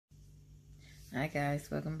Hi guys,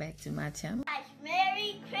 welcome back to my channel.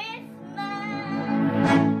 Merry Christmas!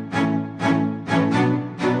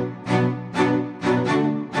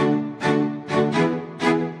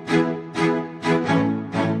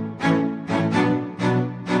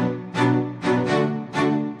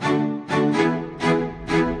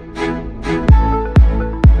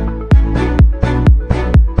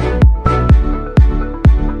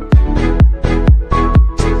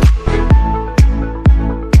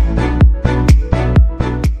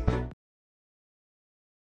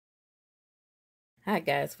 Hi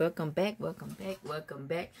guys, welcome back.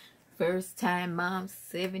 First time mom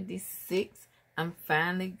 76. I'm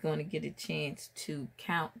finally going to get a chance to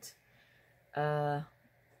count. I'm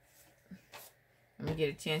going to get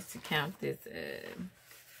a chance to count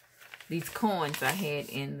these coins I had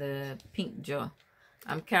in the pink jar.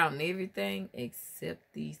 I'm counting everything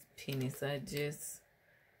except these pennies. I just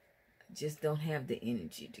don't have the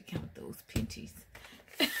energy to count those pennies.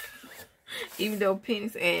 Even though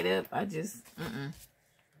pennies add up, I just, I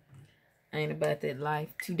ain't about that life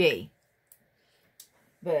today.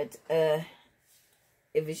 But, if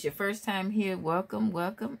it's your first time here, welcome.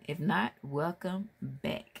 If not, welcome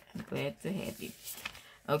back. I'm glad to have you.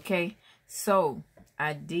 Okay, so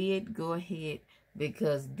I did go ahead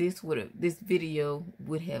because this video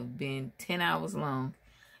would have been 10 hours long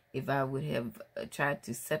if I would have tried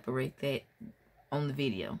to separate that on the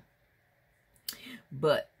video.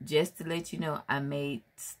 But just to let you know, I made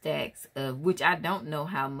stacks of, which I don't know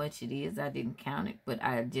how much it is. I didn't count it, but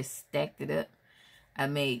I just stacked it up. I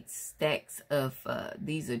made stacks of,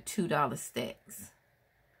 these are $2 stacks.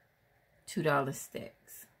 $2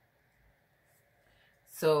 stacks.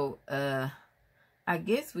 So, I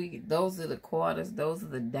guess those are the quarters. Those are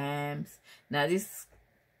the dimes. Now, this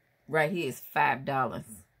right here is $5.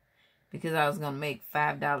 Because I was going to make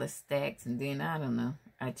 $5 stacks. And then, I don't know.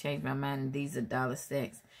 I changed my mind, and these are dollar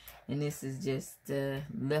stacks. And this is just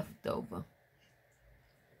leftovers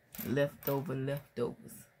that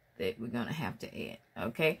we're going to have to add.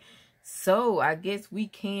 Okay? So, I guess we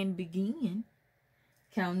can begin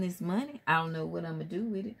counting this money. I don't know what I'm going to do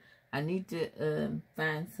with it. I need to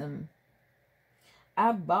find some.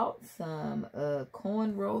 I bought some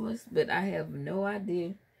corn rollers, but I have no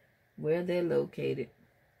idea where they're located.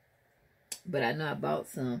 But I know I bought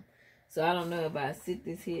some. So I don't know if I sit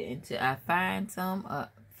this here until I find them,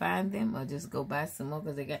 or just go buy some more,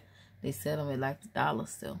 because they sell them at like $1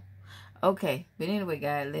 still. Okay, but anyway,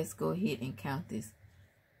 guys, let's go ahead and count this.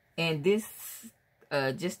 And this,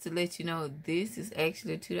 just to let you know, this is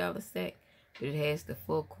actually a $2 stack, but it has the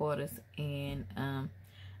 4 quarters, and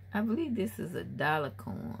I believe this is a $1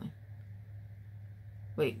 coin.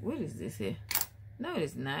 Wait, what is this here? No,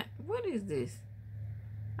 it's not. What is this?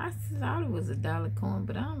 I thought it was a $1 coin,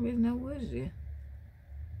 but I don't really know what it is.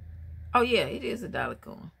 Oh, yeah, it is a $1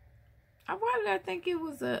 coin. Why did I think it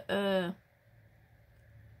was a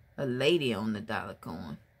lady on the $1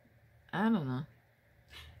 coin? I don't know.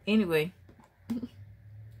 Anyway,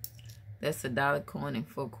 that's a $1 coin and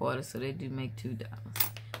 4 quarters, so they do make $2.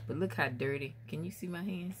 But look how dirty. Can you see my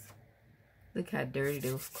hands? Look how dirty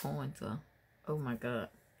those coins are. Oh, my God.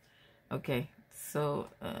 Okay, so,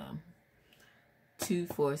 2,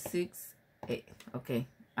 4, 6, 8. Okay.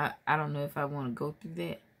 I don't know if I want to go through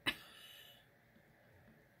that.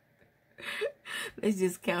 Let's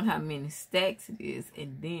just count how many stacks it is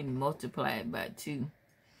and then multiply it by 2.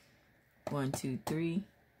 1, 2, 3.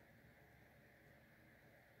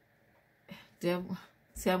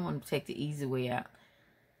 See, I want to take the easy way out.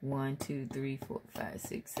 1, 2, 3, 4, 5,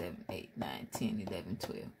 6, 7, 8, 9, 10, 11,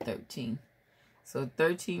 12, 13. So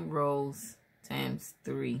 13 rolls times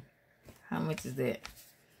 3. How much is that?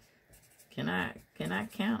 Can I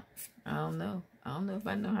count? I don't know. I don't know if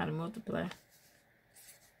I know how to multiply.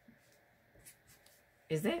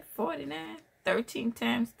 Is that 49? 13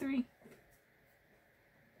 times 3?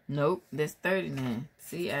 Nope, that's 39.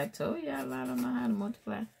 See, I told y'all I don't know how to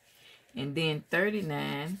multiply. And then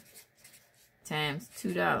 39 times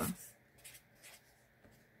 $2.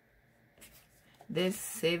 That's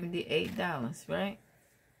 $78, right?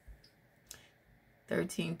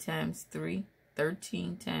 13 times 3.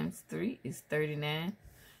 13 times 3 is 39.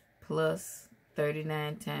 Plus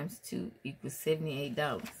 39 times 2 equals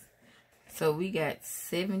 $78. So we got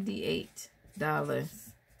 $78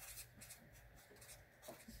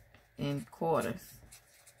 in quarters.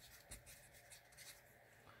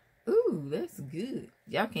 Ooh, that's good.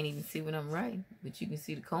 Y'all can't even see what I'm writing, but you can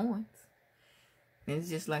see the coins. And it's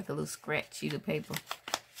just like a little scratch sheet of paper.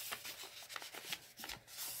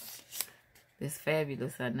 It's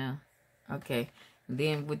fabulous, I know. Okay,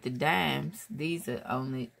 Then with the dimes, these are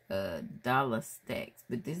only dollar stacks,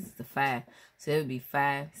 but this is the 5. So it would be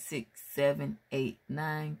 5, 6, 7, 8,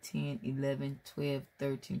 9, 10, 11, 12,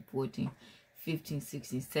 13, 14, 15,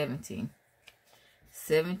 16, 17.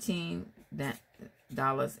 $17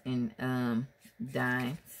 in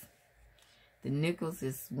dimes. The nickels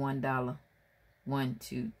is $1. 1,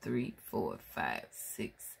 2, 3, 4, 5,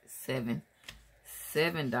 6, 7.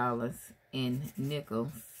 $7 in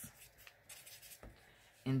nickels.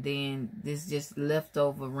 And then this just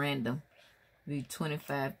leftover random. Be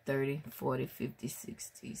 25, 30, 40, 50,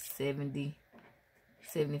 60, 70,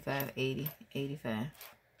 75, 80, 85.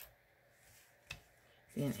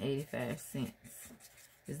 Then 85 cents.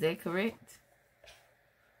 Is that correct?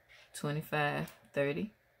 25,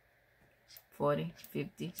 30, 40,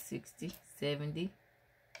 50, 60, 70,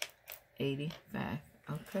 85.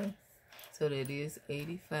 Okay. So that is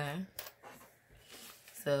 85.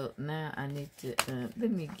 So now I need to,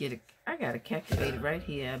 let me get I got a calculator right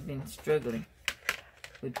here. I've been struggling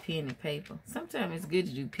with pen and paper. Sometimes it's good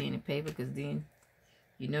to do pen and paper because then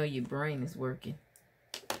you know your brain is working.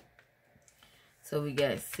 So we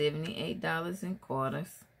got $78 in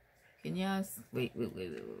quarters. Can y'all, wait.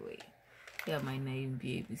 Y'all might not even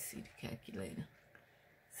be able to see the calculator.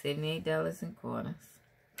 $78 in quarters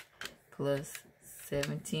plus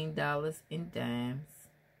 $17 in dimes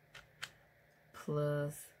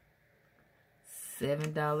plus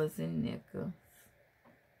 $7 in nickels,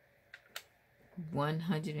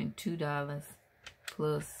 $102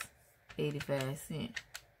 plus 85 cents,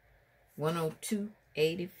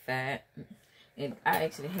 $102.85. And I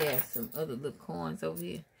actually have some other little coins over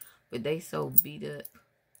here, but they so beat up.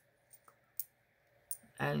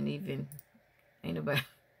 I didn't even, ain't nobody,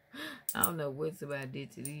 I don't know what somebody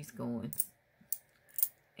did to these coins.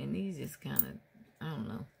 And these just kind of, I don't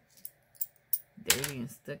know, dirty and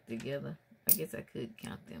stuck together. I guess I could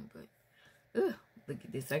count them, but ugh, look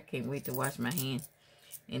at this. I can't wait to wash my hands.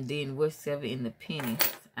 And then what's ever in the pennies,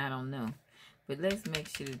 I don't know. But let's make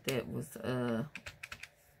sure that was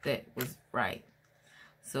right.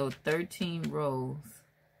 So 13 rolls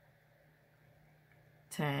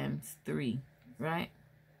times 3, right?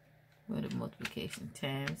 What a multiplication.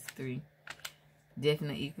 Times 3.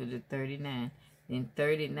 Definitely equal to 39. Then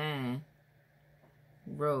 39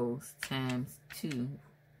 rolls times 2,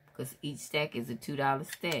 because each stack is a $2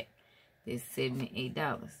 stack. That's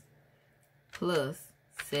 $78 plus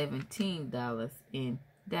 $17 in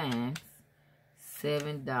dimes,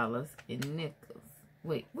 $7 in nickels.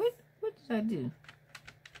 Wait, what did I do?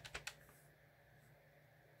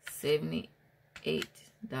 $78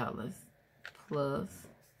 plus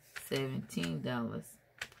 $17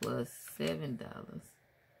 plus $7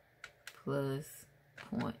 plus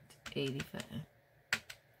 0.85.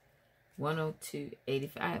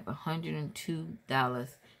 102.85. I have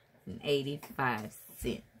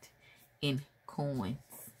 $102.85 in coins.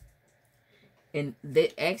 And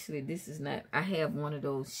that actually, this is not, I have one of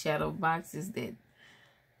those shadow boxes that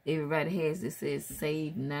everybody has that says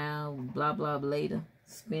save now, blah blah later,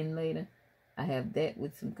 spend later. I have that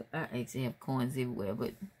with some, I actually have coins everywhere,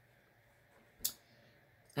 but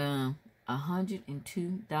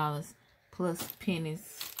 $102 plus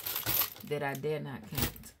pennies that I dare not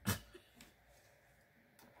count.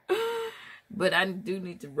 But I do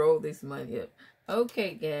need to roll this money up.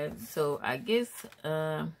 Okay, guys. So I guess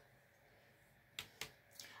I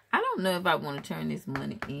don't know if I want to turn this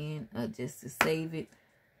money in or just to save it.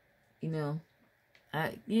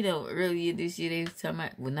 Earlier this year they was talking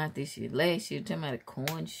about, well, not this year, last year, talking about a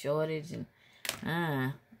corn shortage, and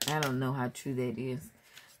I don't know how true that is.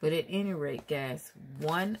 But at any rate, guys,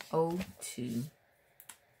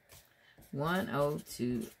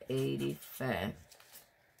 102.85.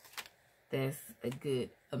 That's a good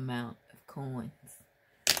amount of coins,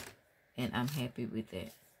 and I'm happy with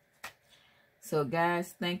that. So,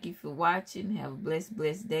 guys, thank you for watching. Have a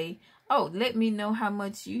blessed day. Oh, let me know how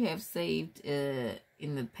much you have saved in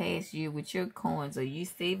the past year with your coins. Are you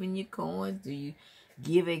saving your coins? Do you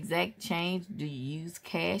give exact change? Do you use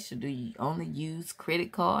cash, or do you only use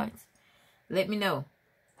credit cards? Let me know.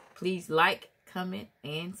 Please like, comment,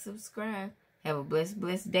 and subscribe. Have a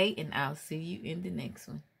blessed day, and I'll see you in the next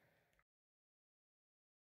one.